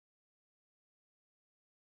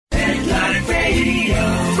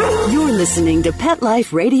listening to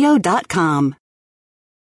PetLifeRadio.com.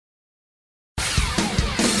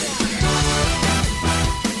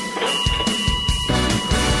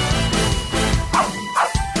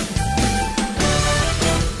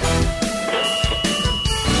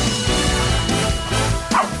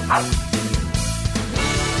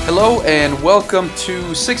 Hello and welcome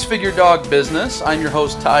to Six Figure Dog Business. I'm your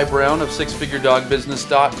host Ty Brown of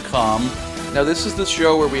SixFigureDogBusiness.com. Now this is the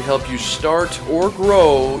show where we help you start or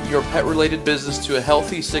grow your pet-related business to a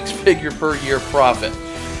healthy six-figure per year profit.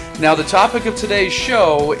 Now the topic of today's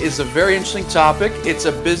show is a very interesting topic. It's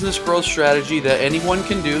a business growth strategy that anyone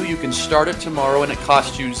can do. You can start it tomorrow and it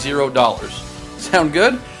costs you $0. Sound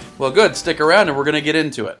good? Well good, stick around and we're going to get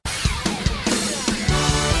into it.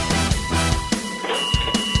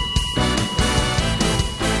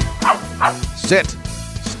 Sit.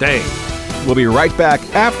 Stay. We'll be right back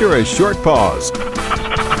after a short pause.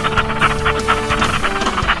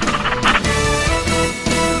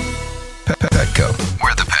 Petco,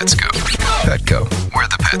 where the pets go. Petco, where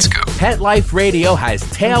the pets go. Pet Life Radio has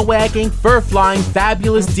tail-wagging, fur-flying,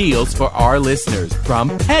 fabulous deals for our listeners from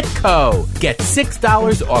Petco. Get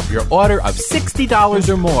 $6 off your order of $60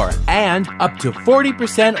 or more and up to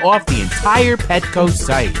 40% off the entire Petco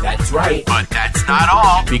site. That's right. But that's not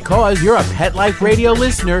all. Because you're a Pet Life Radio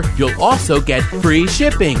listener, you'll also get free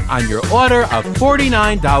shipping on your order of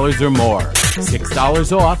 $49 or more.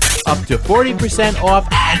 $6 off, up to 40% off,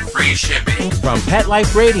 and free shipping from Pet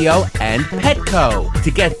Life Radio and Petco.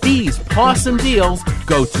 To get these awesome deals,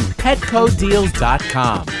 go to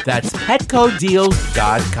PetcoDeals.com. That's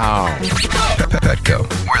PetcoDeals.com. Petco,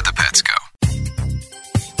 where the pets go.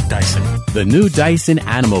 Dyson. The new Dyson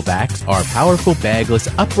Animal Vacs are powerful bagless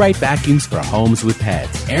upright vacuums for homes with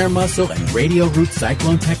pets. Air muscle and radio root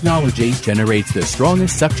cyclone technology generates the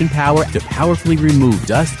strongest suction power to powerfully remove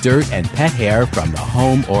dust, dirt, and pet hair from the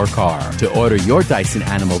home or car. To order your Dyson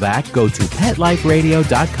Animal Vac, go to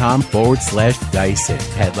PetLifeRadio.com/Dyson.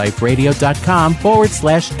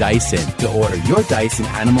 PetLifeRadio.com/Dyson to order your Dyson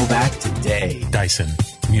Animal Vac today. Dyson,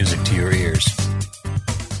 music to your ears.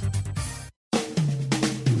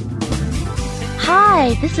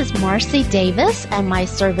 Hi, this is Marcy Davis and my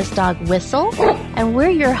service dog Whistle, and we're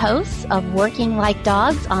your hosts of Working Like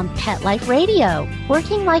Dogs on Pet Life Radio.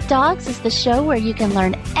 Working Like Dogs is the show where you can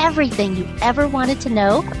learn everything you ever wanted to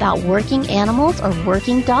know about working animals or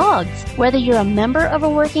working dogs. Whether you're a member of a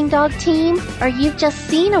working dog team or you've just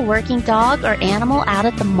seen a working dog or animal out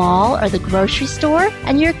at the mall or the grocery store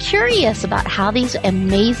and you're curious about how these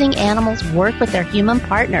amazing animals work with their human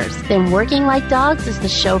partners, then Working Like Dogs is the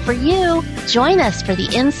show for you. Join us for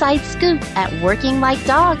the inside scoop at Working Like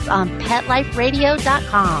Dogs on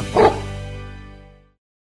PetLifeRadio.com.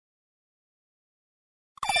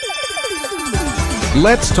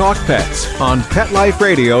 Let's talk pets on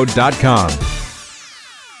PetLifeRadio.com.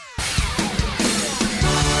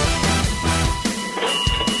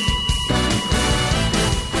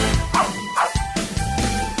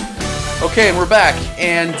 Okay, and we're back.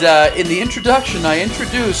 And in the introduction, I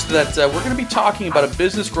introduced that we're going to be talking about a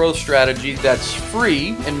business growth strategy that's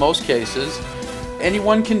free in most cases.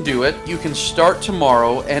 Anyone can do it. You can start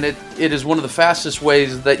tomorrow, and it is one of the fastest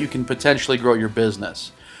ways that you can potentially grow your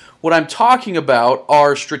business. What I'm talking about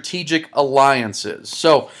are strategic alliances.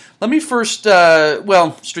 So let me first,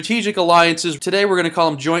 strategic alliances, today we're going to call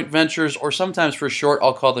them joint ventures, or sometimes for short,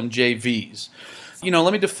 I'll call them JVs.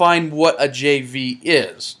 Let me define what a JV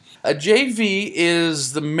is. A JV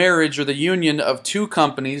is the marriage or the union of two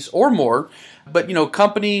companies or more, but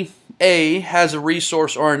company A has a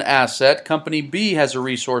resource or an asset, company B has a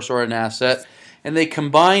resource or an asset, and they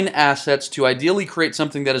combine assets to ideally create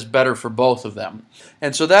something that is better for both of them.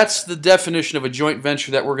 And so that's the definition of a joint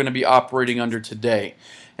venture that we're going to be operating under today.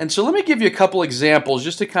 And so let me give you a couple examples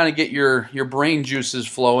just to kind of get your brain juices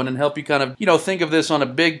flowing and help you kind of, think of this on a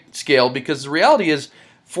big scale, because the reality is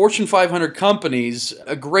Fortune 500 companies,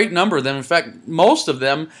 a great number of them, in fact, most of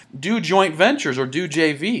them do joint ventures or do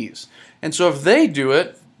JVs. And so if they do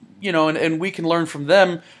it, and we can learn from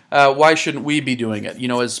them, why shouldn't we be doing it,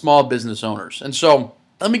 as small business owners? And so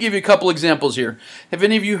let me give you a couple examples here. Have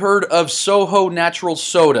any of you heard of Soho Natural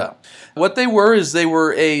Soda? What they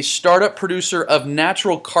were a startup producer of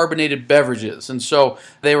natural carbonated beverages. And so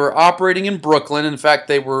they were operating in Brooklyn. In fact,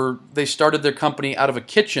 they started their company out of a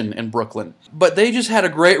kitchen in Brooklyn. But they just had a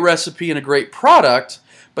great recipe and a great product,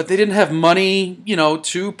 but they didn't have money,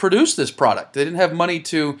 to produce this product. They didn't have money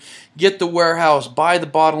to get the warehouse, buy the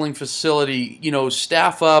bottling facility,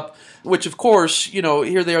 staff up, which of course,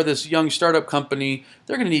 here they are, this young startup company.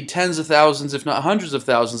 They're going to need tens of thousands, if not hundreds of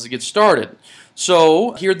thousands to get started.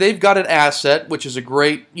 So here they've got an asset, which is a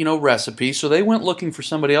great, recipe. So they went looking for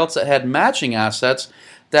somebody else that had matching assets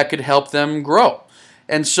that could help them grow.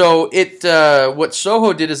 And so what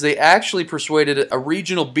Soho did is they actually persuaded a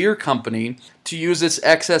regional beer company to use its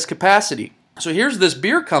excess capacity. So here's this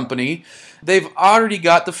beer company. They've already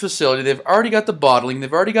got the facility. They've already got the bottling.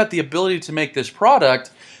 They've already got the ability to make this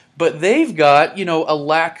product. But they've got, a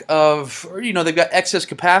lack of, they've got excess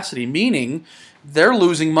capacity, meaning they're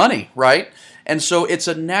losing money, right? And so it's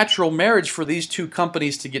a natural marriage for these two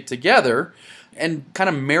companies to get together and kind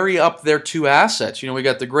of marry up their two assets. We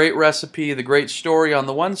got the great recipe, the great story on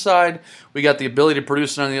the one side. We got the ability to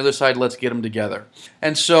produce it on the other side. Let's get them together.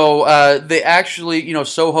 And so they actually,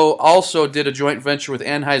 Soho also did a joint venture with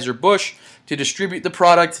Anheuser-Busch to distribute the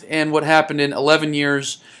product. And what happened in 11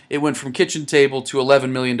 years, it went from kitchen table to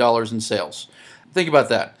 $11 million in sales. Think about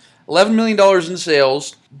that. $11 million in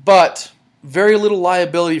sales, but very little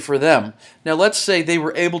liability for them. Now, let's say they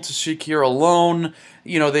were able to secure a loan.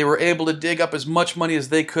 They were able to dig up as much money as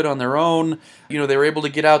they could on their own. They were able to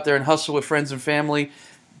get out there and hustle with friends and family.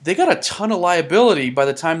 They got a ton of liability by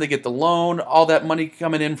the time they get the loan, all that money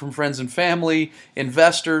coming in from friends and family,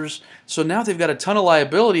 investors. So now they've got a ton of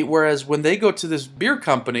liability, whereas when they go to this beer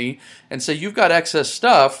company and say, you've got excess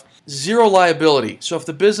stuff, zero liability. So if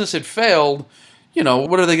the business had failed,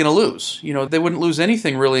 what are they going to lose? They wouldn't lose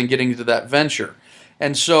anything really in getting into that venture.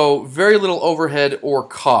 And so very little overhead or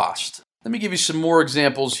cost. Let me give you some more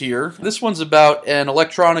examples here. This one's about an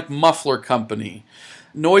electronic muffler company.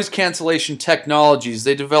 Noise cancellation technologies.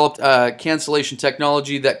 They developed cancellation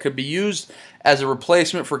technology that could be used as a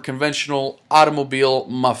replacement for conventional automobile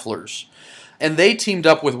mufflers. And they teamed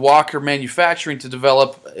up with Walker Manufacturing to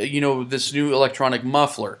develop, this new electronic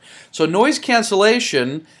muffler. So noise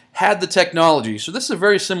cancellation had the technology. So this is a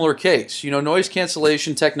very similar case. Noise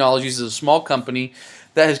cancellation technologies is a small company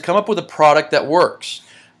that has come up with a product that works.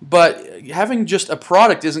 But having just a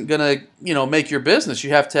product isn't going to, make your business. You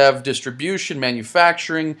have to have distribution,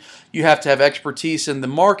 manufacturing. You have to have expertise in the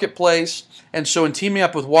marketplace. And so in teaming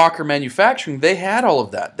up with Walker Manufacturing, they had all of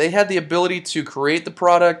that. They had the ability to create the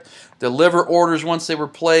product, deliver orders once they were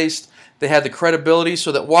placed. They had the credibility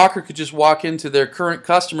so that Walker could just walk into their current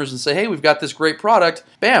customers and say, hey, we've got this great product.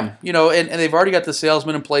 Bam. And they've already got the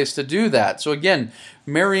salesman in place to do that. So again,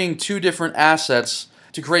 marrying two different assets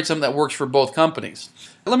to create something that works for both companies.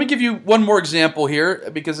 Let me give you one more example here,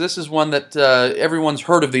 because this is one that everyone's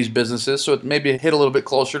heard of these businesses, so it maybe hit a little bit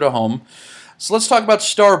closer to home. So let's talk about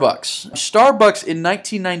Starbucks. Starbucks in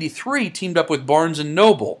 1993 teamed up with Barnes &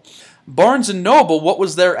 Noble. Barnes & Noble, what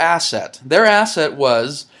was their asset? Their asset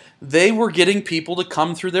was they were getting people to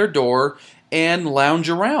come through their door and lounge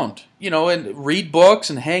around, and read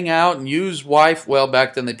books and hang out and use Wi-Fi. Well,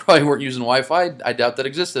 back then they probably weren't using Wi-Fi. I doubt that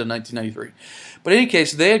existed in 1993. But in any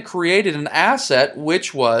case, they had created an asset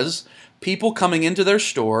which was people coming into their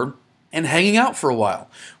store and hanging out for a while.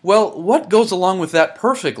 Well, what goes along with that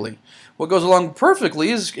perfectly? What goes along perfectly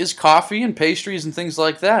is coffee and pastries and things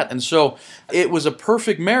like that. And so it was a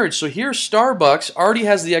perfect marriage. So here Starbucks already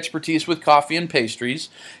has the expertise with coffee and pastries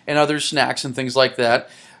and other snacks and things like that.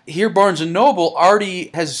 Here Barnes & Noble already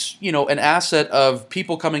has, an asset of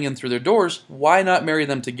people coming in through their doors. Why not marry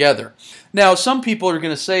them together? Now, some people are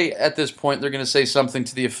going to say at this point, they're going to say something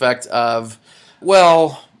to the effect of,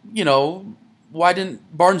 well, why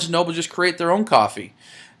didn't Barnes & Noble just create their own coffee?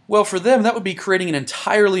 Well, for them, that would be creating an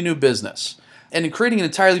entirely new business. And in creating an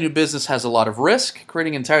entirely new business has a lot of risk.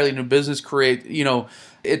 Creating an entirely new business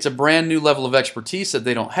it's a brand new level of expertise that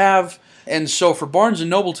they don't have. And so for Barnes &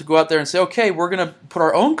 Noble to go out there and say, okay, we're going to put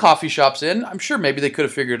our own coffee shops in, I'm sure maybe they could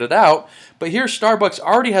have figured it out. But here Starbucks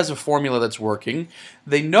already has a formula that's working.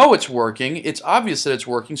 They know it's working. It's obvious that it's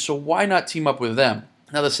working. So why not team up with them?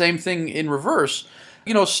 Now the same thing in reverse.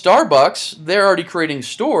 Starbucks, they're already creating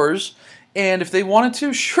stores. And if they wanted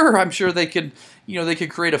to, sure, I'm sure they could, they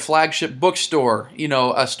could create a flagship bookstore, a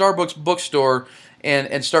Starbucks bookstore,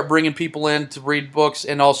 and start bringing people in to read books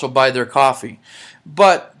and also buy their coffee.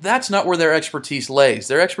 But that's not where their expertise lays.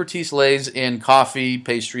 Their expertise lays in coffee,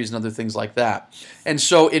 pastries, and other things like that. And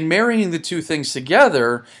so in marrying the two things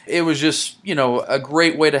together, it was just, a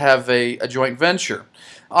great way to have a joint venture.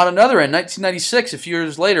 On another end, 1996, a few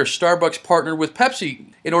years later, Starbucks partnered with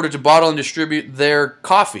Pepsi in order to bottle and distribute their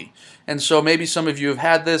coffee. And so maybe some of you have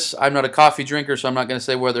had this. I'm not a coffee drinker, so I'm not going to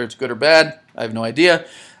say whether it's good or bad. I have no idea.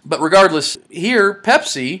 But regardless, here,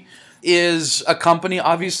 Pepsi, is a company,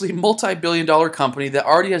 obviously multi-billion-dollar company that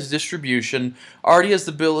already has distribution, already has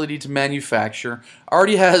the ability to manufacture,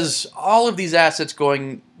 already has all of these assets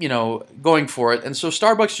going for it. And so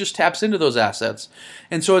Starbucks just taps into those assets.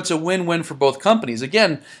 And so it's a win-win for both companies.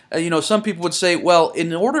 Again, some people would say, well, in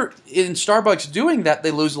Starbucks doing that, they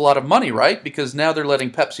lose a lot of money, right? Because now they're letting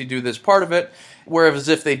Pepsi do this part of it, whereas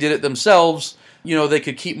if they did it themselves, they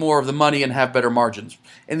could keep more of the money and have better margins.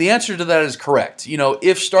 And the answer to that is correct.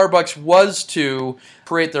 If Starbucks was to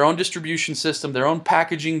create their own distribution system, their own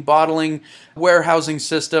packaging, bottling, warehousing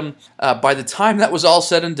system, by the time that was all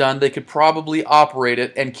said and done, they could probably operate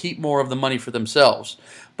it and keep more of the money for themselves.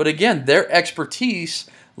 But again, their expertise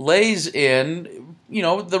lays in,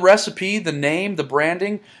 the recipe, the name, the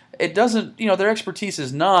branding. It doesn't, their expertise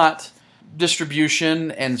is not distribution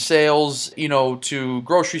and sales, to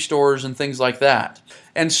grocery stores and things like that.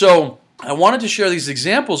 And so I wanted to share these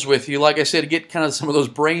examples with you, like I said, to get kind of some of those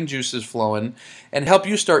brain juices flowing and help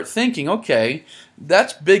you start thinking, okay,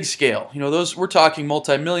 that's big scale. We're talking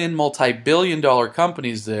multi-million, multi-billion-dollar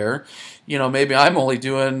companies there. Maybe I'm only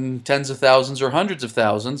doing tens of thousands or hundreds of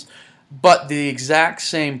thousands, but the exact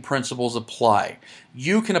same principles apply.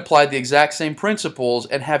 You can apply the exact same principles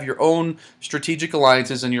and have your own strategic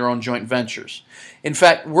alliances and your own joint ventures. In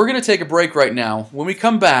fact, we're going to take a break right now. When we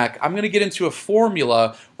come back, I'm going to get into a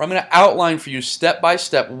formula where I'm going to outline for you step by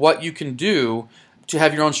step what you can do to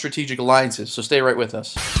have your own strategic alliances. So stay right with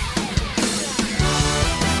us.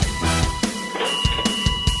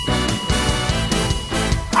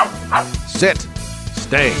 Sit.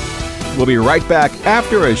 Stay. We'll be right back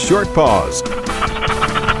after a short pause.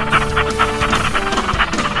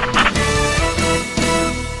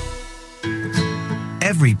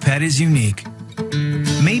 Every pet is unique.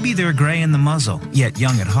 Maybe they're gray in the muzzle, yet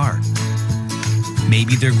young at heart.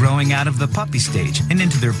 Maybe they're growing out of the puppy stage and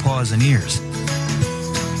into their paws and ears.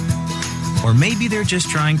 Or maybe they're just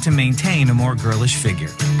trying to maintain a more girlish figure.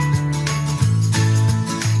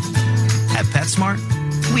 At PetSmart,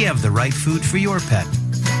 we have the right food for your pet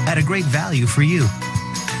at a great value for you.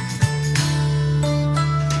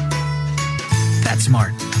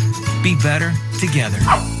 PetSmart. Be better together.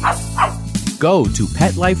 Go to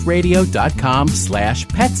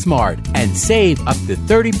PetLifeRadio.com/PetSmart and save up to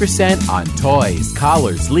 30% on toys,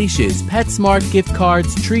 collars, leashes, PetSmart gift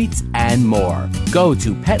cards, treats, and more. Go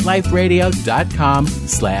to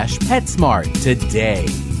PetLifeRadio.com/PetSmart today.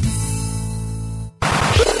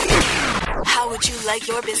 How would you like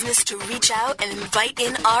your business to reach out and invite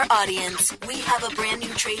in our audience? We have a brand new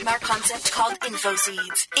trademark concept called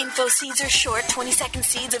InfoSeeds. InfoSeeds are short 20-second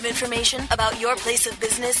seeds of information about your place of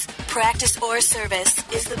business, practice, or service.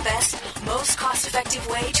 Is the best, most cost-effective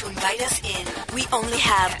way to invite us in. We only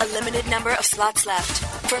have a limited number of slots left.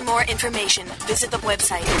 For more information, visit the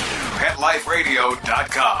website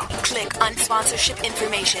PetLifeRadio.com. Click on sponsorship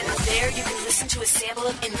information. There you can listen to a sample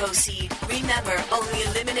of InfoSeed. Remember, only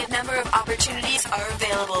a limited number of opportunities are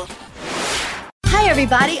available. Hi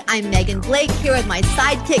everybody, I'm Megan Blake here with my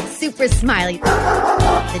sidekick Super Smiley,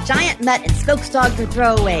 the giant mutt and spokes dog for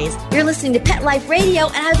throwaways. You're listening to Pet Life Radio,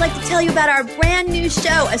 and I'd like to tell you about our brand new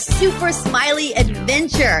show, A Super Smiley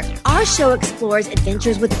Adventure. Our show explores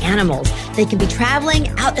adventures with animals. They can be traveling,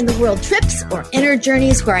 out in the world trips, or inner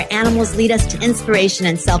journeys where our animals lead us to inspiration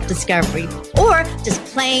and self-discovery, or just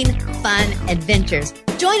plain fun adventures.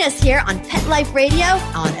 Join us here on Pet Life Radio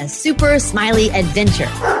on A Super Smiley Adventure.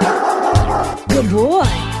 Good boy.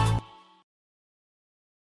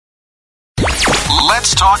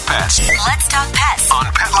 Let's talk pets. Let's talk pets On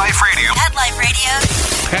Pet Life Radio. Pet Life Radio.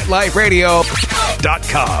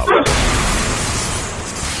 PetLifeRadio.com.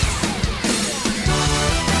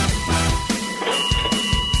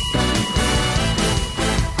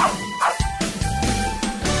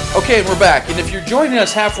 Okay, we're back. And if you're joining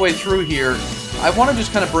us halfway through here, I want to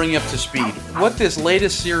just kind of bring you up to speed. What this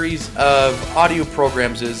latest series of audio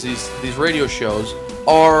programs is, these radio shows,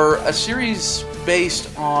 are a series based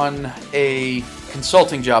on a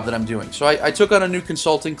consulting job that I'm doing. So I took on a new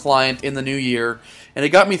consulting client in the new year, and it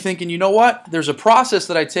got me thinking, you know what? There's a process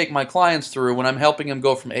that I take my clients through when I'm helping them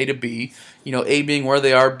go from A to B, A being where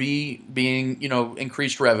they are, B being,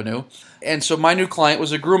 increased revenue. And so my new client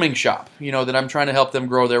was a grooming shop, that I'm trying to help them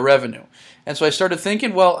grow their revenue. And so I started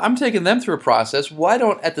thinking, well, I'm taking them through a process. Why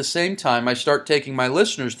don't, at the same time, I start taking my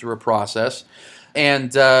listeners through a process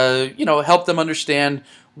and, help them understand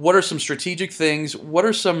what are some strategic things, what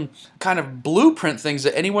are some kind of blueprint things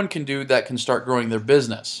that anyone can do that can start growing their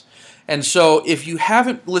business. And so if you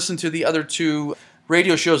haven't listened to the other two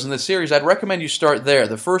radio shows in this series, I'd recommend you start there.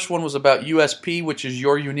 The first one was about USP, which is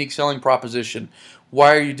your unique selling proposition.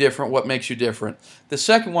 Why are you different? What makes you different? The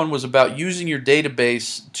second one was about using your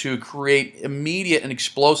database to create immediate and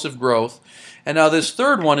explosive growth. And now this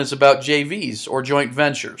third one is about JVs, or joint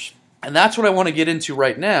ventures. And that's what I want to get into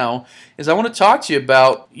right now, is I want to talk to you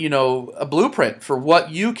about, a blueprint for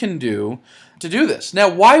what you can do to do this. Now,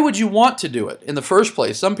 why would you want to do it in the first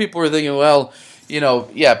place? Some people are thinking, well,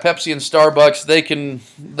 Pepsi and Starbucks,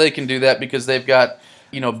 they can do that because they've got,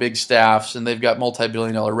 big staffs and they've got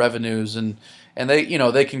multi-billion-dollar revenues, and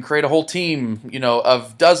they can create a whole team,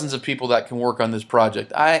 of dozens of people that can work on this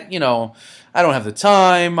project. I don't have the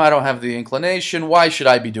time, I don't have the inclination. Why should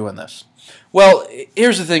I be doing this? Well,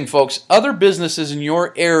 here's the thing, folks. Other businesses in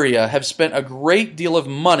your area have spent a great deal of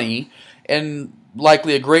money and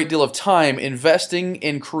likely a great deal of time investing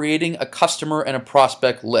in creating a customer and a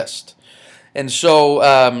prospect list. And so,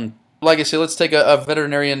 like I say, let's take a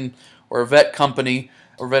veterinarian or a vet company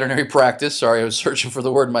or veterinary practice. Sorry, I was searching for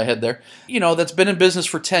the word in my head there. That's been in business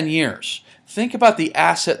for 10 years. Think about the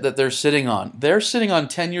asset that they're sitting on. They're sitting on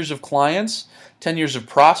 10 years of clients, 10 years of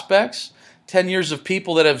prospects, 10 years of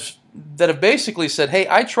people that have basically said, hey,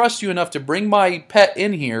 I trust you enough to bring my pet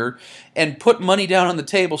in here and put money down on the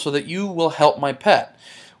table so that you will help my pet.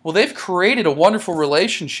 Well, they've created a wonderful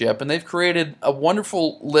relationship, and they've created a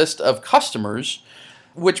wonderful list of customers,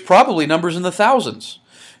 which probably numbers in the thousands.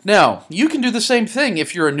 Now, you can do the same thing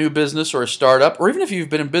if you're a new business or a startup, or even if you've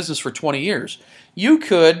been in business for 20 years. You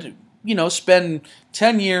could, spend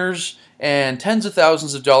 10 years and tens of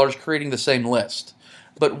thousands of dollars creating the same list.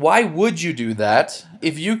 But why would you do that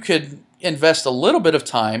if you could invest a little bit of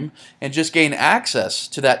time and just gain access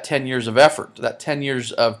to that 10 years of effort, that 10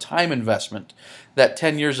 years of time investment, that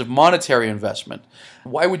 10 years of monetary investment?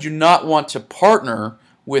 Why would you not want to partner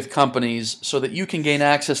with companies so that you can gain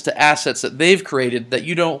access to assets that they've created that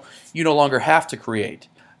you no longer have to create?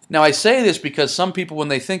 Now, I say this because some people, when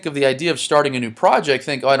they think of the idea of starting a new project,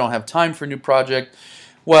 think, I don't have time for a new project.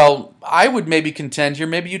 Well, I would maybe contend here,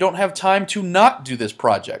 maybe you don't have time to not do this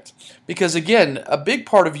project. Because again, a big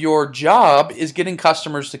part of your job is getting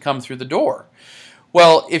customers to come through the door.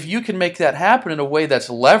 Well, if you can make that happen in a way that's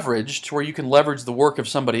leveraged, where you can leverage the work of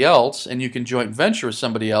somebody else and you can joint venture with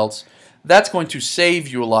somebody else, that's going to save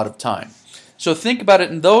you a lot of time. So think about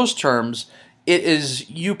it in those terms. It is,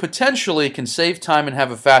 you potentially can save time and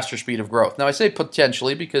have a faster speed of growth. Now, I say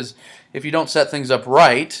potentially because if you don't set things up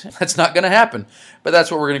right, that's not going to happen. But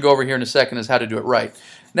that's what we're going to go over here in a second, is how to do it right.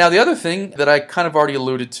 Now, the other thing that I kind of already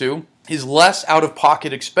alluded to is less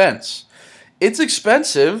out-of-pocket expense. It's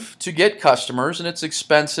expensive to get customers, and it's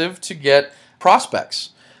expensive to get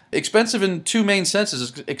prospects. Expensive in two main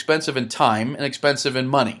senses. It's expensive in time and expensive in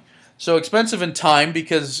money. So expensive in time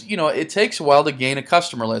because, it takes a while to gain a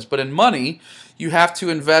customer list. But in money, you have to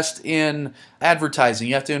invest in advertising.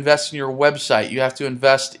 You have to invest in your website. You have to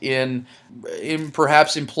invest in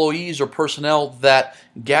perhaps employees or personnel that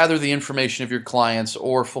gather the information of your clients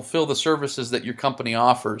or fulfill the services that your company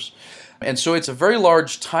offers. And so it's a very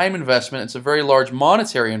large time investment. It's a very large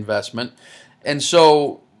monetary investment. And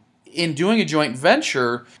so in doing a joint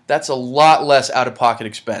venture, that's a lot less out-of-pocket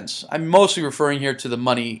expense. I'm mostly referring here to the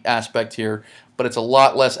money aspect here, but it's a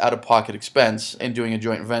lot less out-of-pocket expense in doing a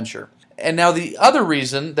joint venture. And now the other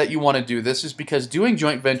reason that you want to do this is because doing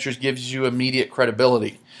joint ventures gives you immediate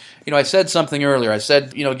credibility. I said something earlier. I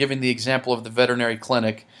said, giving the example of the veterinary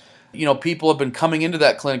clinic, people have been coming into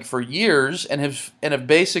that clinic for years and have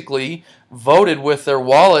basically voted with their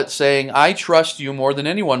wallet saying, I trust you more than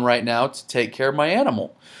anyone right now to take care of my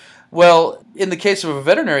animal. Well, in the case of a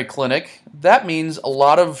veterinary clinic, that means a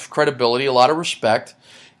lot of credibility, a lot of respect.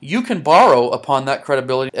 You can borrow upon that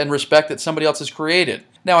credibility and respect that somebody else has created.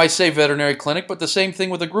 Now, I say veterinary clinic, but the same thing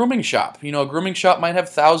with a grooming shop. A grooming shop might have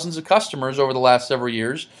thousands of customers over the last several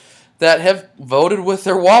years that have voted with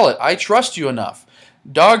their wallet. I trust you enough.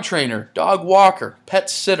 Dog trainer, dog walker, pet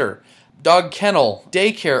sitter, dog kennel,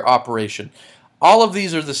 daycare operation. All of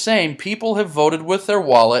these are the same. People have voted with their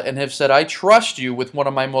wallet and have said, I trust you with one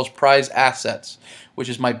of my most prized assets, which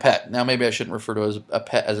is my pet. Now, maybe I shouldn't refer to a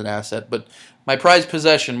pet as an asset, but my prized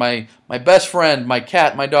possession, my best friend, my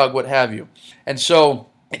cat, my dog, what have you. And so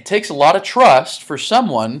it takes a lot of trust for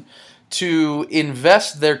someone to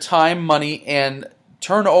invest their time, money, and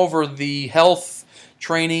turn over the health,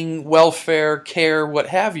 training, welfare, care, what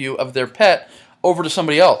have you, of their pet over to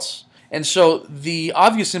somebody else. And so the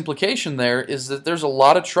obvious implication there is that there's a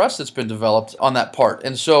lot of trust that's been developed on that part.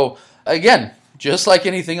 And so, again, just like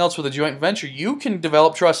anything else with a joint venture, you can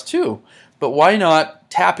develop trust too. But why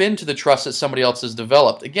not tap into the trust that somebody else has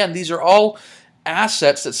developed? Again, these are all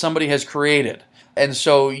assets that somebody has created. And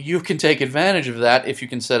so you can take advantage of that if you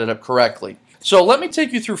can set it up correctly. So let me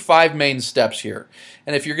take you through 5 main steps here.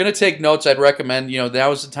 And if you're going to take notes, I'd recommend,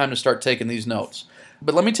 now is the time to start taking these notes.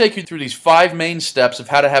 But let me take you through these 5 main steps of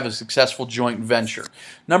how to have a successful joint venture.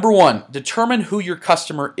 Number 1, determine who your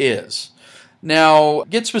customer is. Now,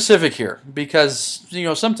 get specific here because,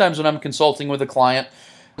 sometimes when I'm consulting with a client,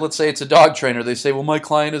 let's say it's a dog trainer, they say, well, my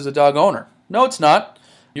client is a dog owner. No, it's not.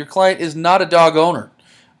 Your client is not a dog owner.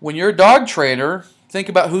 When you're a dog trainer, think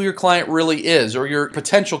about who your client really is, or your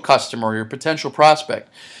potential customer, or your potential prospect.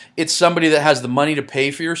 It's somebody that has the money to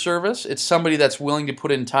pay for your service. It's somebody that's willing to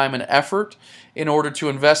put in time and effort in order to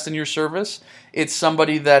invest in your service. It's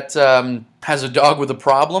somebody that has a dog with a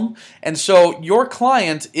problem. And so your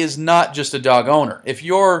client is not just a dog owner. If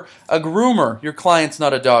you're a groomer, your client's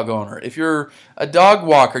not a dog owner. If you're a dog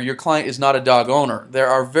walker, your client is not a dog owner. There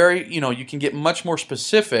are you can get much more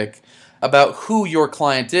specific about who your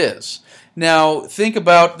client is. Now, think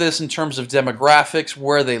about this in terms of demographics,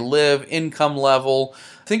 where they live, income level.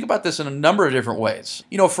 Think about this in a number of different ways.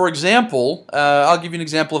 For example, I'll give you an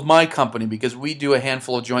example of my company because we do a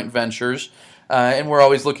handful of joint ventures and we're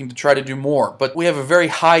always looking to try to do more. But we have a very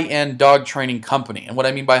high-end dog training company. And what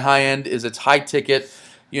I mean by high-end is it's high ticket.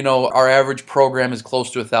 Our average program is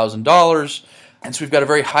close to $1,000. And so we've got a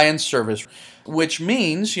very high-end service, which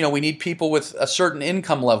means, we need people with a certain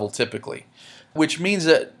income level typically. Which means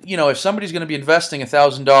that, if somebody's going to be investing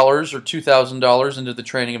 $1,000 or $2,000 into the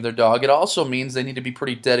training of their dog, it also means they need to be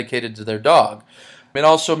pretty dedicated to their dog. It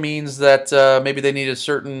also means that maybe they need a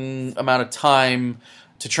certain amount of time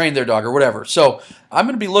to train their dog or whatever. So I'm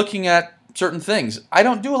going to be looking at certain things. I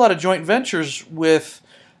don't do a lot of joint ventures with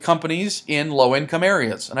companies in low-income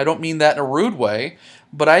areas. And I don't mean that in a rude way,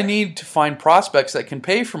 but I need to find prospects that can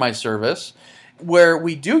pay for my service. Where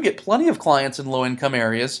we do get plenty of clients in low-income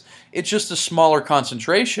areas, it's just a smaller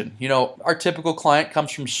concentration. Our typical client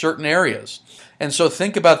comes from certain areas. And so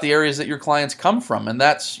think about the areas that your clients come from. And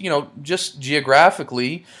that's, just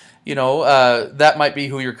geographically, that might be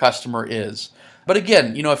who your customer is. But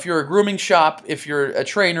again, if you're a grooming shop, if you're a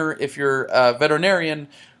trainer, if you're a veterinarian,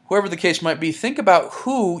 whoever the case might be, think about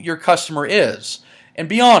who your customer is. And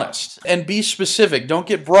be honest and be specific. Don't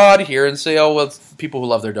get broad here and say, oh, well, it's people who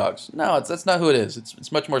love their dogs. No, that's not who it is.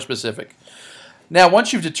 It's much more specific. Now,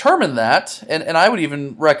 once you've determined that, and I would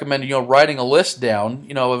even recommend, writing a list down,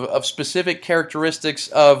 of specific characteristics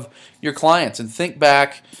of your clients and think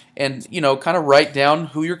back and, kind of write down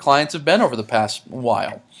who your clients have been over the past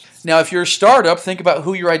while. Now, if you're a startup, think about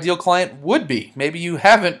who your ideal client would be. Maybe you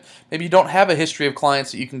don't have a history of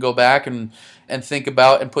clients that you can go back and think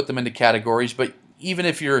about and put them into categories, but even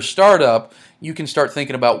if you're a startup, you can start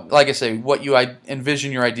thinking about, like I say, what you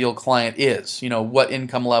envision your ideal client is. What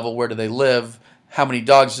income level, where do they live, how many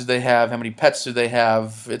dogs do they have, how many pets do they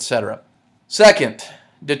have, etc. Second,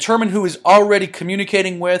 determine who is already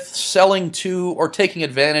communicating with, selling to, or taking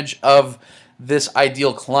advantage of this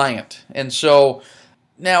ideal client. And so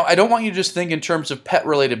now I don't want you to just think in terms of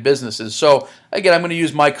pet-related businesses. So again, I'm going to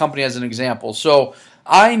use my company as an example. So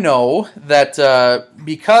I know that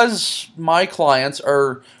because my clients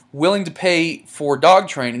are willing to pay for dog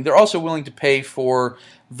training, they're also willing to pay for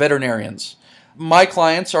veterinarians. My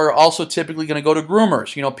clients are also typically going to go to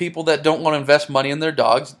groomers. People that don't want to invest money in their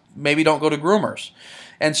dogs maybe don't go to groomers.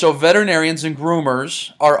 And so veterinarians and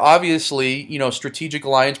groomers are obviously, strategic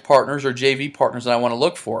alliance partners or JV partners that I want to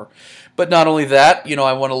look for. But not only that,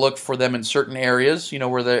 I want to look for them in certain areas,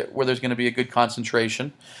 where there's going to be a good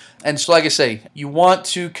concentration. And so, like I say, you want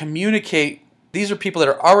to communicate. These are people that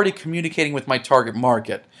are already communicating with my target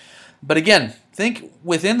market. But again, think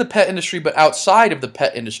within the pet industry, but outside of the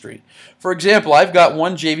pet industry. For example, I've got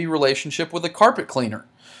one JV relationship with a carpet cleaner.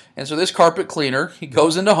 And so this carpet cleaner, he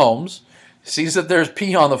goes into homes, sees that there's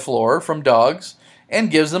pee on the floor from dogs,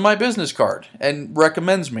 and gives them my business card and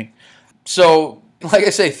recommends me. So, like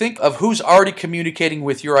I say, think of who's already communicating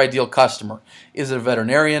with your ideal customer. Is it a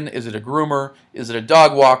veterinarian? Is it a groomer? Is it a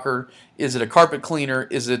dog walker? Is it a carpet cleaner?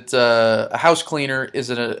 Is it a house cleaner?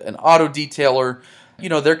 Is it an auto detailer?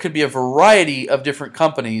 There could be a variety of different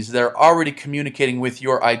companies that are already communicating with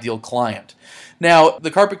your ideal client. Now,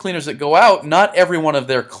 the carpet cleaners that go out, not every one of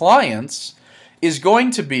their clients is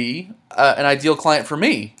going to be an ideal client for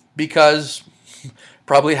me because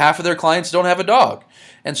probably half of their clients don't have a dog.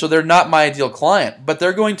 And so they're not my ideal client, but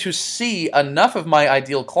they're going to see enough of my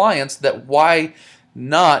ideal clients that why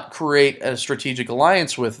not create a strategic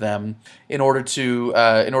alliance with them in order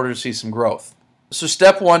to see some growth. So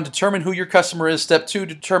step 1, determine who your customer is. Step 2,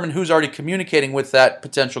 determine who's already communicating with that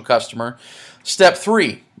potential customer. Step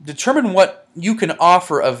 3, determine what you can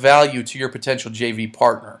offer of value to your potential JV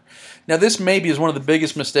partner. Now, this maybe is one of the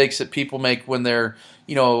biggest mistakes that people make when they're,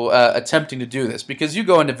 attempting to do this, because you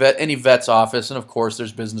go into any vet's office, and of course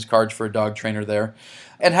there's business cards for a dog trainer there.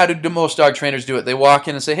 And how do most dog trainers do it? They walk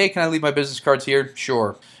in and say, hey, can I leave my business cards here?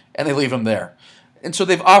 Sure. And they leave them there. And so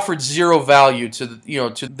they've offered zero value to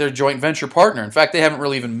to their joint venture partner. In fact, they haven't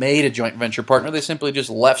really even made a joint venture partner. They simply just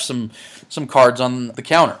left some cards on the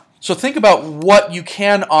counter. So think about what you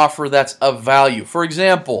can offer that's of value. For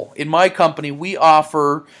example, in my company, we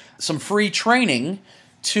offer some free training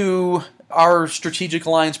to our strategic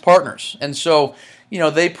alliance partners. And so,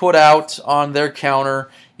 they put out on their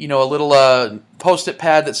counter, a little Post-it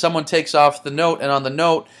pad that someone takes off the note, and on the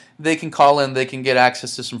note, they can call in, they can get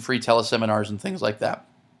access to some free teleseminars and things like that.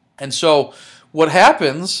 And so what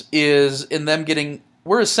happens is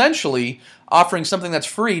we're essentially offering something that's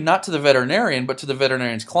free, not to the veterinarian, but to the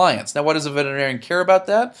veterinarian's clients. Now, what does a veterinarian care about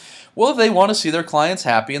that? Well, they want to see their clients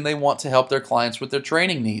happy, and they want to help their clients with their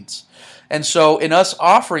training needs. And so in us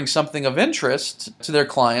offering something of interest to their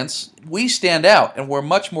clients, we stand out, and we're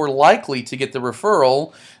much more likely to get the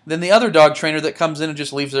referral than the other dog trainer that comes in and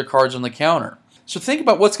just leaves their cards on the counter. So think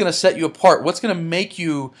about what's going to set you apart. What's going to make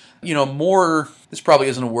you, more, this probably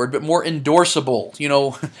isn't a word, but more endorsable,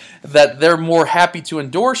 that they're more happy to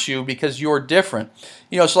endorse you because you're different.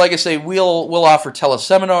 So like I say, we'll offer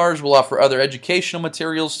teleseminars, we'll offer other educational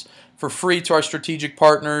materials for free to our strategic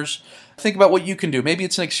partners. Think about what you can do. Maybe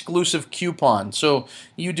it's an exclusive coupon. So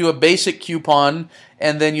you do a basic coupon,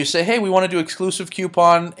 and then you say, hey, we want to do exclusive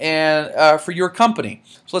coupon for your company.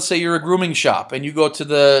 So let's say you're a grooming shop, and you go to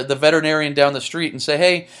the veterinarian down the street and say,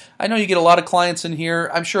 hey, I know you get a lot of clients in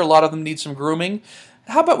here. I'm sure a lot of them need some grooming.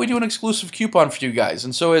 How about we do an exclusive coupon for you guys?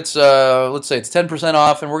 And so it's, let's say it's 10%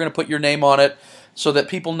 off, and we're going to put your name on it so that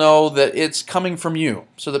people know that it's coming from you,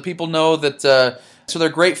 so that people know that, so they're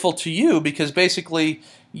grateful to you because basically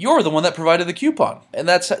you're the one that provided the coupon. And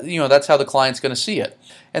that's how the client's going to see it.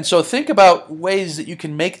 And so think about ways that you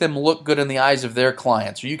can make them look good in the eyes of their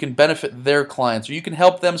clients, or you can benefit their clients, or you can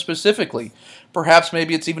help them specifically. Perhaps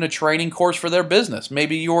maybe it's even a training course for their business.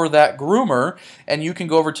 Maybe you're that groomer, and you can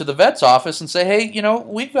go over to the vet's office and say, hey,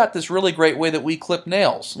 we've got this really great way that we clip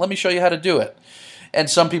nails. Let me show you how to do it. And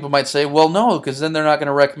some people might say, well, no, because then they're not going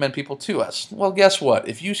to recommend people to us. Well, guess what?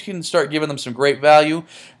 If you can start giving them some great value,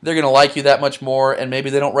 they're going to like you that much more, and maybe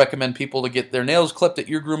they don't recommend people to get their nails clipped at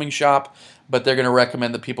your grooming shop, but they're going to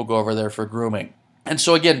recommend that people go over there for grooming. And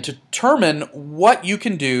so again, to determine what you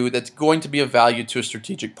can do that's going to be of value to a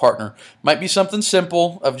strategic partner. Might be something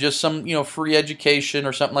simple of just some, free education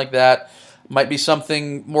or something like that. Might be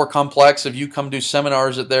something more complex if you come do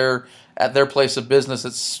seminars at their place of business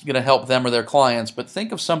that's going to help them or their clients. But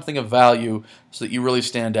think of something of value so that you really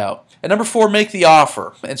stand out. And number 4, make the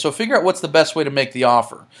offer. And so figure out what's the best way to make the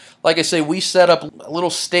offer. Like I say, we set up a little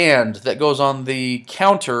stand that goes on the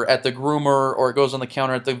counter at the groomer, or it goes on the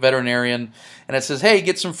counter at the veterinarian, and it says, hey,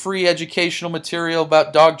 get some free educational material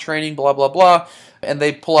about dog training, blah, blah, blah. And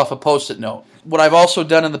they pull off a Post-it note. What I've also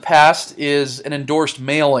done in the past is an endorsed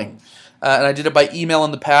mailing. And I did it by email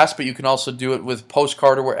in the past, but you can also do it with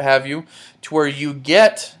postcard or what have you, to where you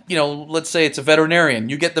get, let's say it's a veterinarian.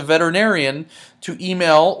 You get the veterinarian to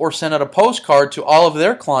email or send out a postcard to all of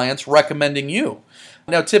their clients recommending you.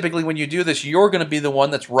 Now, typically when you do this, you're going to be the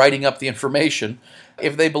one that's writing up the information.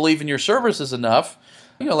 If they believe in your services enough,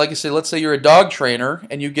 like I say, let's say you're a dog trainer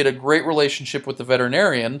and you get a great relationship with the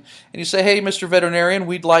veterinarian, and you say, hey, Mr. Veterinarian,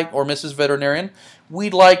 or Mrs. Veterinarian,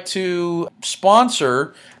 we'd like to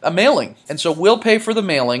sponsor a mailing. And so we'll pay for the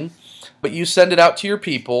mailing, but you send it out to your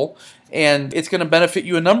people, and it's going to benefit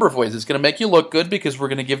you a number of ways. It's going to make you look good because we're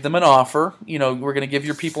going to give them an offer. We're going to give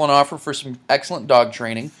your people an offer for some excellent dog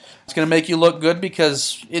training. It's going to make you look good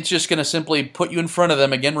because it's just going to simply put you in front of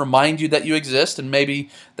them again, remind you that you exist, and maybe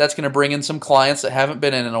that's going to bring in some clients that haven't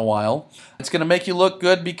been in a while. It's going to make you look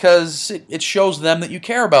good because it shows them that you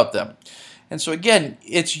care about them. And so again,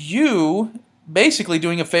 it's you basically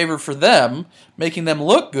doing a favor for them, making them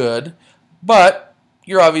look good, but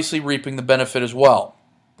you're obviously reaping the benefit as well.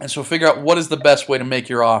 And so figure out what is the best way to make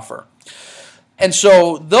your offer. And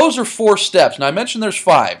so those are 4 steps. Now I mentioned there's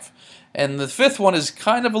 5. And the 5th one is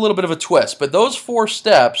kind of a little bit of a twist. But those 4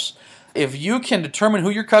 steps, if you can determine who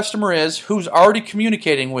your customer is, who's already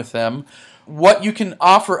communicating with them, what you can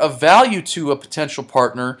offer of value to a potential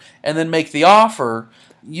partner, and then make the offer,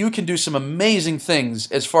 you can do some amazing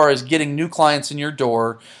things as far as getting new clients in your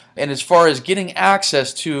door, and as far as getting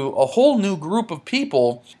access to a whole new group of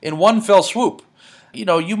people in one fell swoop.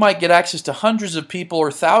 You might get access to hundreds of people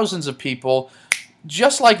or thousands of people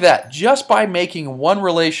just like that, just by making one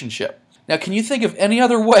relationship. Now, can you think of any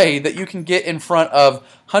other way that you can get in front of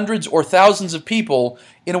hundreds or thousands of people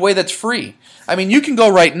in a way that's free? I mean, you can go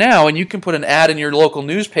right now and you can put an ad in your local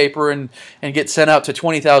newspaper and get sent out to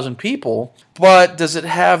 20,000 people, but does it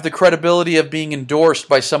have the credibility of being endorsed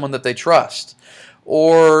by someone that they trust?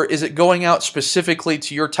 Or is it going out specifically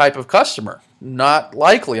to your type of customer? Not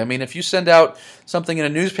likely. I mean, if you send out something in a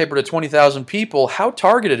newspaper to 20,000 people, how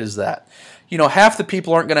targeted is that? You know, half the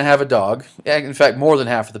people aren't going to have a dog. In fact, more than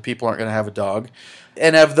half of the people aren't going to have a dog.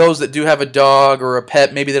 And of those that do have a dog or a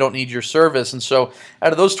pet, maybe they don't need your service. And so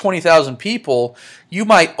out of those 20,000 people, you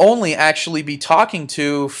might only actually be talking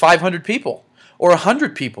to 500 people or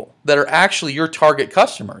 100 people that are actually your target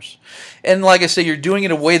customers. And like I say, you're doing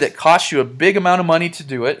it in a way that costs you a big amount of money to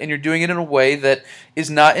do it, and you're doing it in a way that is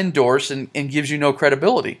not endorsed and gives you no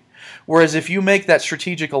credibility. Whereas if you make that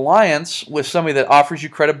strategic alliance with somebody that offers you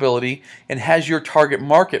credibility and has your target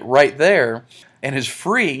market right there and is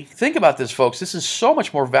free, think about this, folks. This is so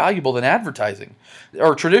much more valuable than advertising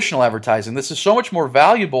or traditional advertising. This is so much more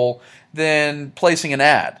valuable than placing an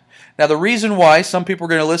ad. Now, the reason why some people are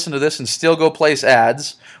going to listen to this and still go place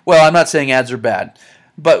ads, well, I'm not saying ads are bad,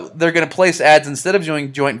 but they're going to place ads instead of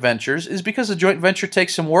doing joint ventures is because a joint venture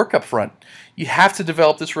takes some work up front. You have to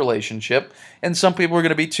develop this relationship, and some people are going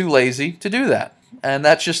to be too lazy to do that. And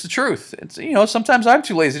that's just the truth. It's, you know, sometimes I'm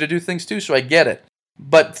too lazy to do things too, so I get it.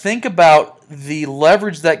 But think about the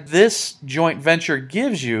leverage that this joint venture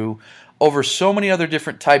gives you over so many other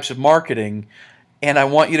different types of marketing, and I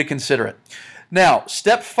want you to consider it. Now,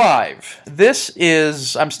 step 5. This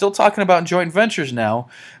is, I'm still talking about joint ventures now,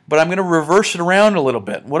 but I'm going to reverse it around a little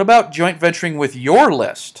bit. What about joint venturing with your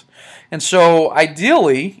list? And so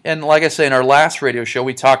ideally, and like I say in our last radio show,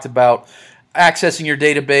 we talked about accessing your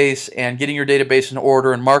database and getting your database in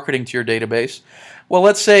order and marketing to your database. Well,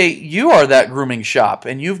 let's say you are that grooming shop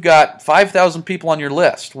and you've got 5,000 people on your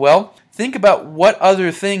list. Well, think about what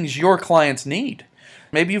other things your clients need.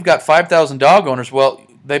 Maybe you've got 5,000 dog owners. Well,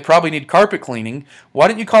 they probably need carpet cleaning. Why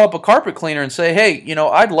don't you call up a carpet cleaner and say, hey, you know,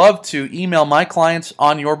 I'd love to email my clients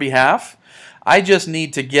on your behalf. I just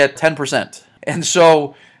need to get 10%. And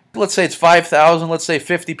so let's say it's 5,000. Let's say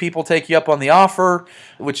 50 people take you up on the offer,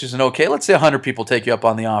 which isn't okay. Let's say 100 people take you up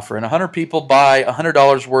on the offer, and 100 people buy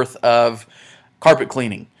 $100 worth of carpet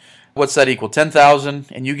cleaning. What's that equal? 10,000,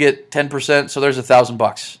 and you get 10%, so there's $1,000.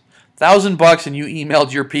 $1,000, and you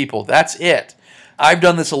emailed your people. That's it. I've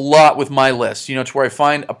done this a lot with my list, you know, to where I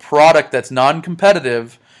find a product that's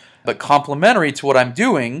non-competitive but complementary to what I'm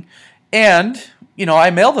doing, and, you know,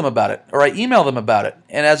 I mail them about it, or I email them about it,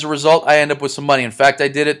 and as a result, I end up with some money. In fact, I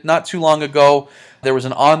did it not too long ago. There was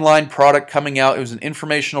an online product coming out. It was an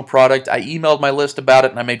informational product. I emailed my list about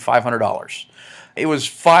it, and I made $500. It was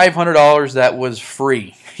 $500 that was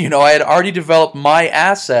free. You know, I had already developed my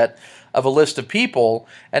asset of a list of people,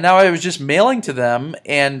 and now I was just mailing to them,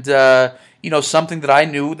 and you know, something that I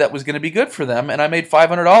knew that was going to be good for them, and I made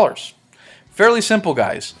 $500. Fairly simple,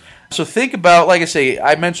 guys. So think about, like I say,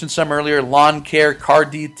 I mentioned some earlier, lawn care, car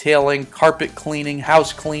detailing, carpet cleaning,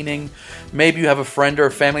 house cleaning. Maybe you have a friend or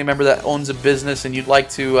a family member that owns a business and you'd like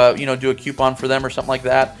to, you know, do a coupon for them or something like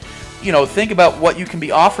that. You know, think about what you can be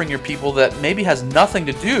offering your people that maybe has nothing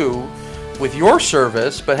to do with your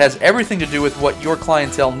service, but has everything to do with what your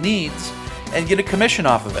clientele needs, and get a commission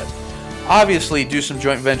off of it. Obviously, do some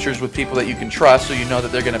joint ventures with people that you can trust so you know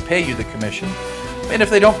that they're going to pay you the commission. And if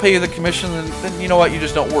they don't pay you the commission, then you know what? You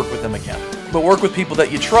just don't work with them again. But work with people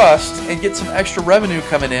that you trust and get some extra revenue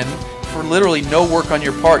coming in for literally no work on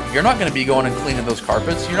your part. You're not going to be going and cleaning those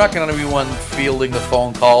carpets. You're not going to be one fielding the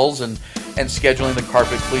phone calls and scheduling the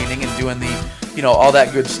carpet cleaning and doing the, you know, all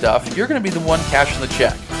that good stuff. You're going to be the one cashing the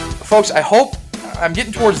check. Folks, I hope, I'm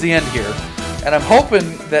getting towards the end here, and I'm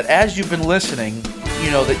hoping that as you've been listening, you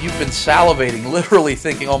know, that you've been salivating, literally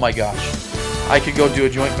thinking, oh my gosh, I could go do a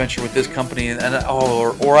joint venture with this company,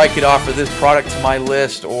 or I could offer this product to my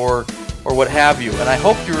list, or what have you. And I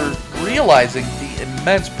hope you're realizing the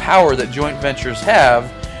immense power that joint ventures have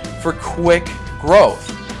for quick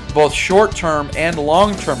growth, both short-term and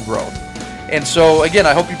long-term growth. And so, again,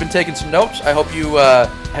 I hope you've been taking some notes. I hope you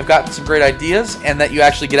have gotten some great ideas, and that you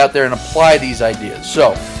actually get out there and apply these ideas.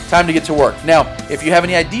 So, time to get to work. Now, if you have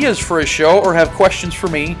any ideas for a show or have questions for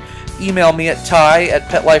me, email me at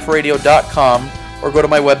ty@petliferadio.com or go to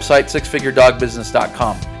my website,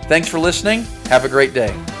 sixfiguredogbusiness.com. Thanks for listening. Have a great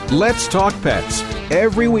day. Let's Talk Pets,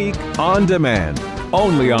 every week on demand,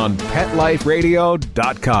 only on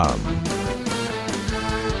PetLifeRadio.com.